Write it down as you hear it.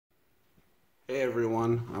Hey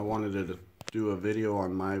everyone, I wanted to do a video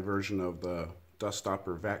on my version of the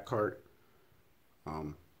Dustopper vac cart.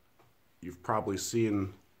 You've probably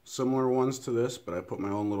seen similar ones to this, but I put my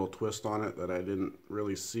own little twist on it that I didn't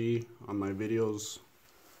really see on my videos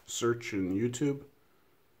search in YouTube.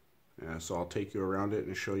 So I'll take you around it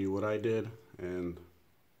and show you what I did and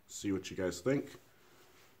see what you guys think.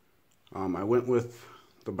 I went with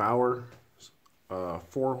the Bauer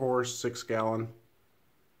 4-horse, 6-gallon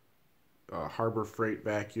Harbor Freight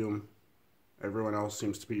vacuum. Everyone else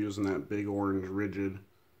seems to be using that big orange rigid,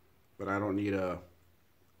 but I don't need a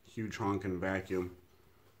huge honking vacuum,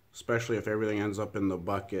 especially if everything ends up in the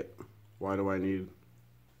bucket. Why do I need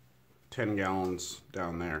 10 gallons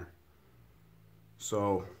down there?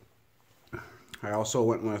 So I also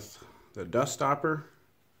went with the Dustopper.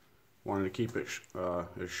 Wanted to keep it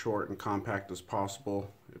as short and compact as possible.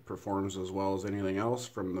 It performs as well as anything else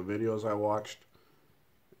from the videos I watched.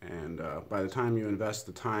 And by the time you invest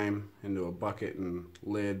the time into a bucket and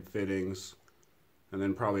lid fittings, and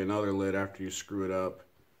then probably another lid after you screw it up,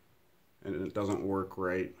 and it doesn't work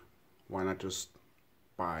right, why not just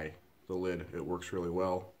buy the lid? It works really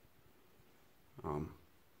well.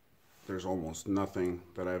 There's almost nothing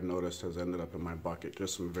that I've noticed has ended up in my bucket,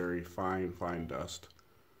 just some very fine dust.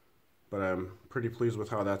 But I'm pretty pleased with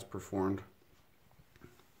how that's performed.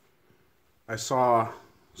 I saw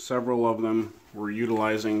several of them were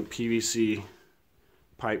utilizing PVC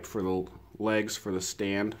pipe for the legs for the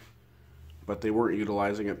stand, but they weren't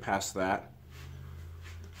utilizing it past that.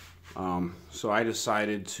 So I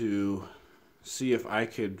decided to see if I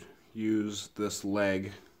could use this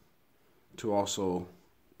leg to also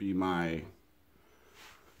be my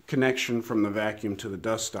connection from the vacuum to the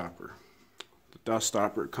Dustopper. The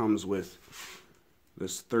Dustopper comes with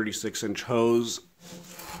this 36-inch hose,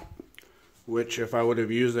 which if I would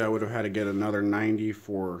have used it, I would have had to get another 90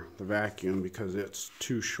 for the vacuum because it's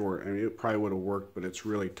too short. I mean, it probably would have worked, but it's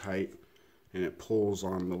really tight and it pulls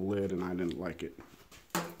on the lid and I didn't like it.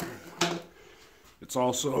 It's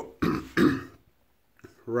also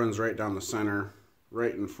runs right down the center,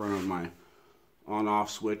 right in front of my on-off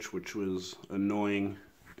switch, which was annoying,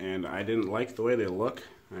 and I didn't like the way they look.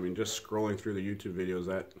 I mean, just scrolling through the YouTube videos,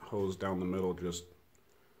 that hose down the middle just,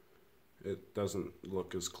 it doesn't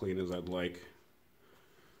look as clean as I'd like.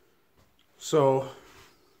 So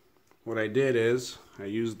what I did is I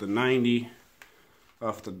used the 90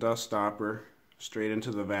 off the Dustopper straight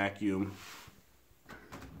into the vacuum,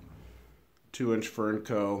 2-inch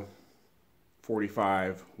Fernco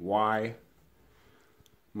 45 Y.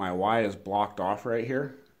 My Y is blocked off right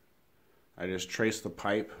here. I just traced the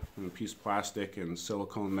pipe and a piece of plastic and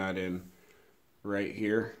silicone that in right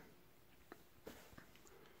here.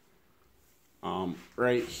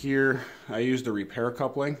 Right here I used a repair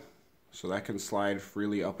coupling so that can slide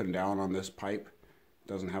freely up and down on this pipe. It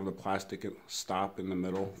doesn't have the plastic stop in the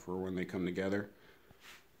middle for when they come together.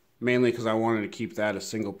 Mainly because I wanted to keep that a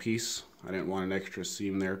single piece. I didn't want an extra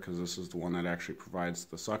seam there because this is the one that actually provides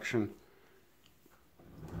the suction.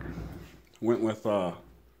 Went with a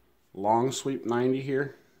long sweep 90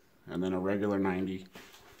 here and then a regular 90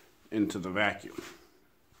 into the vacuum.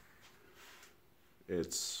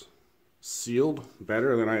 It's sealed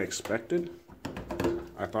better than I expected.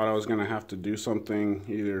 I thought I was going to have to do something,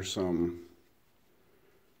 either some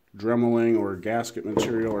dremeling or gasket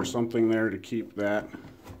material or something there to keep that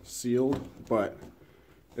sealed, but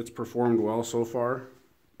it's performed well so far.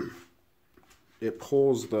 It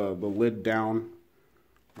pulls the lid down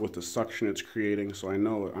with the suction it's creating, so I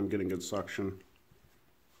know I'm getting good suction.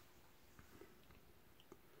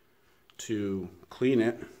 To clean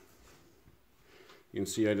it, you can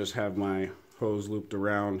see I just have my hose looped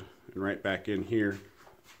around and right back in here.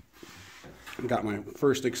 Got my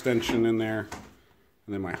first extension in there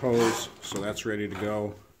and then my hose, so that's ready to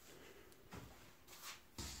go.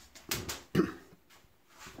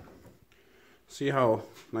 See how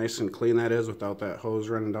nice and clean that is without that hose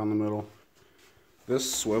running down the middle? This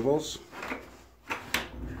swivels.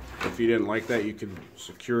 If you didn't like that, you could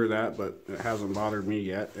secure that, but it hasn't bothered me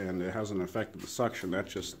yet and it hasn't affected the suction. That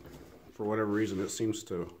just, for whatever reason, it seems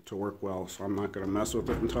to work well, so I'm not going to mess with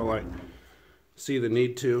it until I see the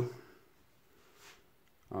need to.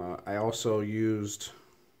 I also used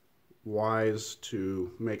Ys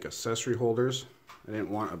to make accessory holders. I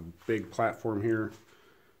didn't want a big platform here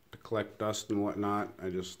to collect dust and whatnot.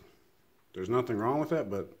 There's nothing wrong with that,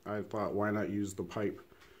 but I thought, why not use the pipe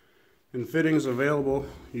and fittings available?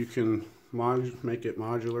 You can make it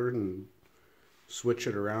modular and switch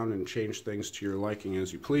it around and change things to your liking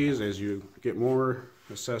as you please. As you get more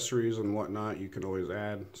accessories and whatnot, you can always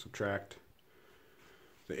add, subtract.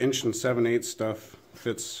 The 1 7/8 stuff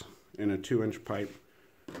fits in a 2-inch pipe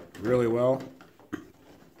really well.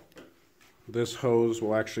 This hose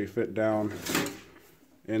will actually fit down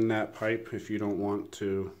in that pipe if you don't want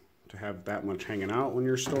to have that much hanging out when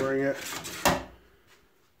you're storing it.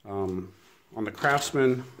 On the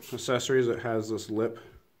Craftsman accessories, it has this lip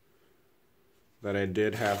that I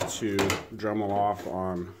did have to Dremel off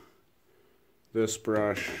on this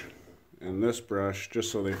brush and this brush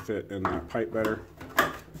just so they fit in that pipe better.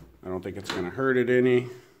 I don't think it's going to hurt it any.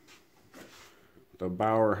 The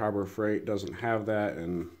Bauer Harbor Freight doesn't have that,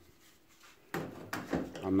 and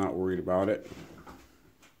I'm not worried about it.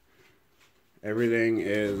 Everything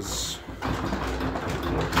is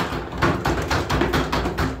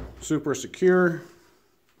super secure.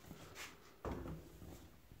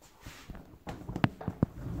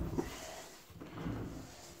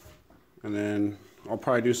 And then I'll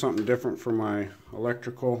probably do something different for my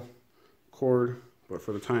electrical cord, but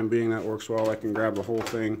for the time being that works well. I can grab the whole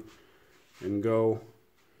thing and go.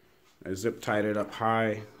 I zip tied it up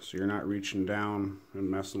high so you're not reaching down and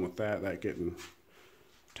messing with that getting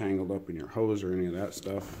tangled up in your hose or any of that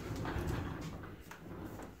stuff.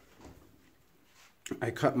 I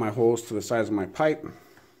cut my holes to the size of my pipe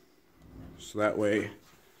so that way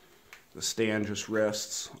the stand just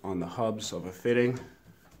rests on the hubs of a fitting.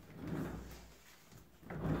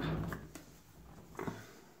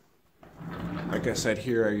 Like I said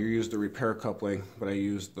here, I used the repair coupling, but I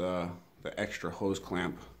used the extra hose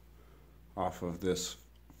clamp off of this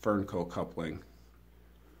Fernco coupling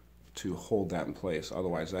to hold that in place.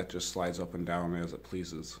 Otherwise that just slides up and down as it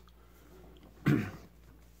pleases.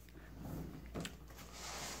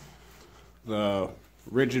 The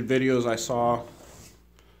rigid videos I saw,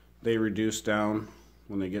 they reduce down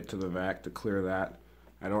when they get to the vac to clear that.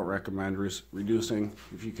 I don't recommend reducing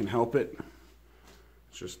if you can help it.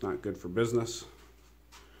 It's just not good for business.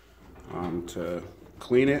 To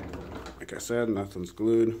clean it, like I said, nothing's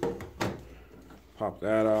glued. Pop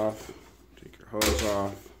that off, take your hose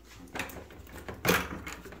off,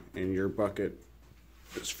 and your bucket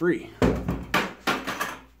is free.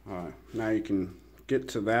 Now you can get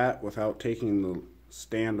to that without taking the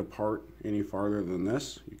stand apart any farther than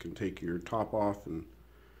this. You can take your top off and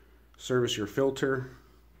service your filter.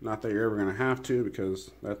 Not that you're ever going to have to,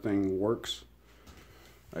 because that thing works.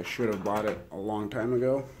 I should have bought it a long time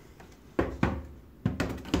ago.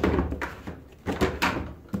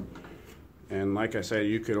 And like I said,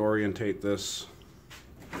 you could orientate this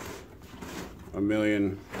a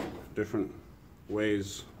million different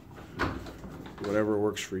ways. Whatever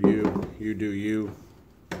works for you, you do you.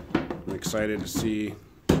 I'm excited to see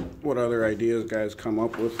what other ideas guys come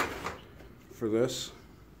up with for this.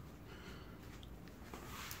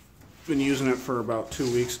 Been using it for about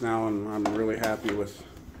 2 weeks now, and I'm really happy with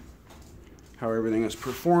how everything is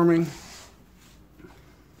performing.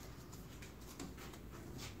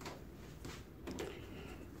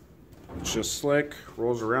 It's just slick,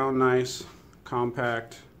 rolls around nice,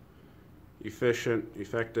 compact, efficient,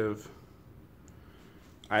 effective.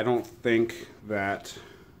 I don't think that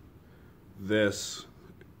this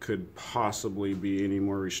could possibly be any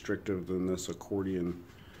more restrictive than this accordion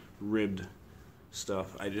ribbed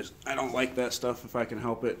stuff. I don't like that stuff if I can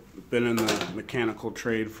help it. Been in the mechanical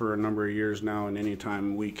trade for a number of years now, and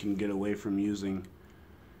anytime we can get away from using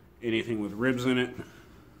anything with ribs in it,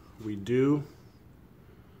 we do.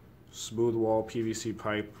 Smooth wall PVC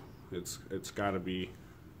pipe, it's got to be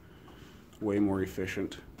way more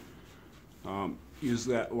efficient. Use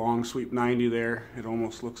that long sweep 90 there. It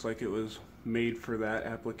almost looks like it was made for that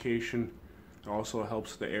application. It also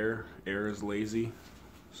helps the air. Air is lazy,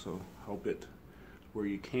 so help it where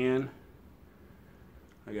you can.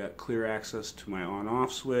 I got clear access to my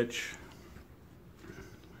on-off switch,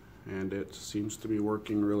 and it seems to be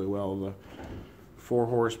working really well. The 4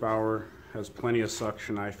 horsepower has plenty of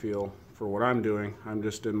suction, I feel, for what I'm doing. I'm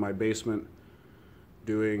just in my basement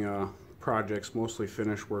doing projects, mostly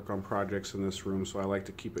finish work on projects in this room, so I like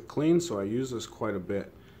to keep it clean, so I use this quite a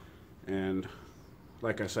bit. And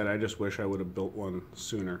like I said, I just wish I would have built one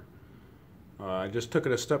sooner. I just took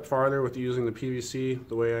it a step farther with using the PVC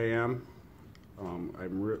the way I am.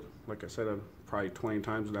 Like I said, probably 20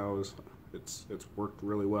 times now, it's worked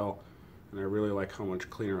really well, and I really like how much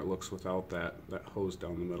cleaner it looks without that hose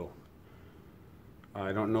down the middle.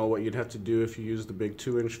 I don't know what you'd have to do if you use the big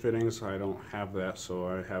 2-inch fittings. I don't have that, so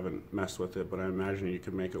I haven't messed with it, but I imagine you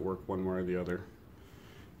can make it work one way or the other.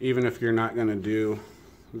 Even if you're not going to do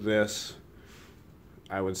this,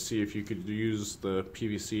 I would see if you could use the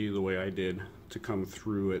PVC the way I did to come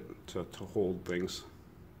through it to hold things.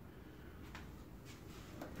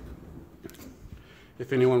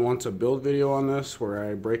 If anyone wants a build video on this where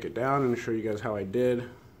I break it down and show you guys how I did,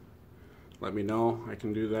 let me know. I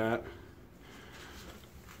can do that.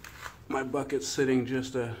 My bucket's sitting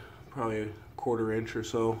just probably a 1/4 inch or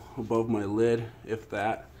so above my lid, if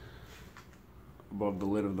that, above the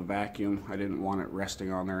lid of the vacuum. I didn't want it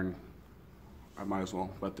resting on there, and I might as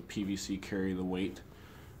well let the PVC carry the weight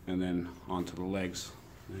and then onto the legs.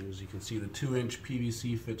 And as you can see, the 2-inch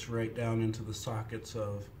PVC fits right down into the sockets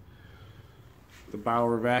of the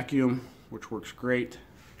Bauer vacuum, which works great.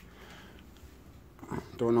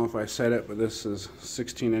 Don't know if I said it, but this is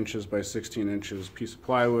 16 inches by 16 inches piece of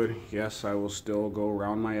plywood. Yes, I will still go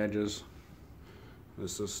around my edges.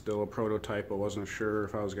 This is still a prototype. I wasn't sure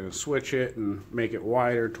if I was going to switch it and make it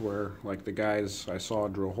wider to where, like the guys I saw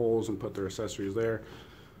drill holes and put their accessories there.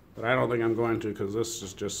 But I don't think I'm going to, because this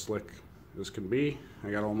is just slick as can be. I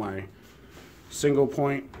got all my single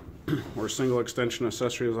point or single extension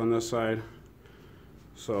accessories on this side.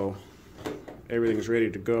 So everything's ready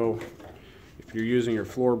to go. If you're using your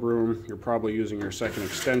floor broom, you're probably using your second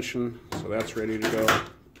extension, so that's ready to go.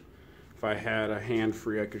 If I had a hand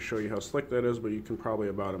free, I could show you how slick that is, but you can probably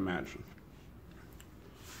about imagine.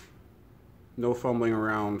 No fumbling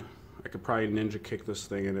around. I could probably ninja kick this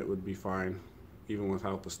thing and it would be fine, even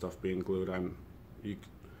without the stuff being glued.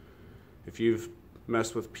 If you've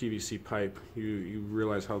messed with PVC pipe, you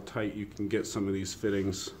realize how tight you can get some of these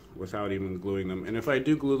fittings without even gluing them. And if I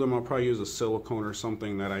do glue them, I'll probably use a silicone or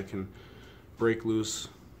something that I can break loose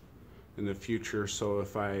in the future, so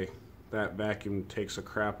if that vacuum takes a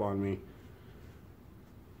crap on me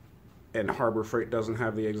and Harbor Freight doesn't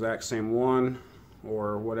have the exact same one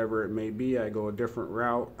or whatever it may be, I go a different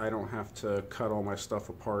route. I don't have to cut all my stuff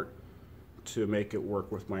apart to make it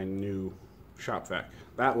work with my new Shop-Vac.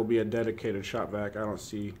 That will be a dedicated Shop-Vac. I don't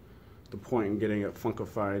see the point in getting it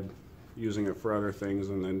funkified, using it for other things,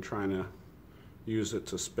 and then trying to use it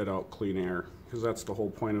to spit out clean air, because that's the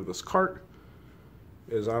whole point of this cart.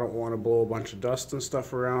 Is I don't want to blow a bunch of dust and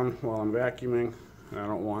stuff around while I'm vacuuming, and I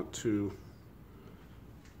don't want to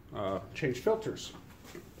change filters.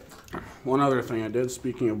 One other thing I did,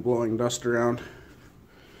 speaking of blowing dust around,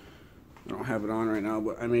 I don't have it on right now,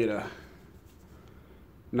 but I made a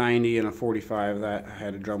 90 and a 45 that I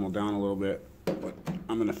had to dremel down a little bit, but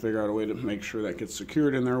I'm going to figure out a way to make sure that gets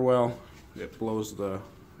secured in there well. It blows the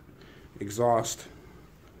exhaust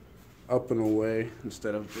up and away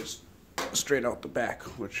instead of just straight out the back,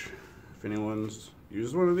 which if anyone's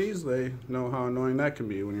used one of these, they know how annoying that can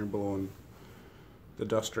be when you're blowing the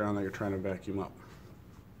dust around that you're trying to vacuum up.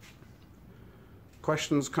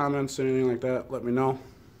 Questions, comments, anything like that, let me know.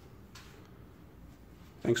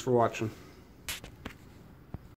 Thanks for watching.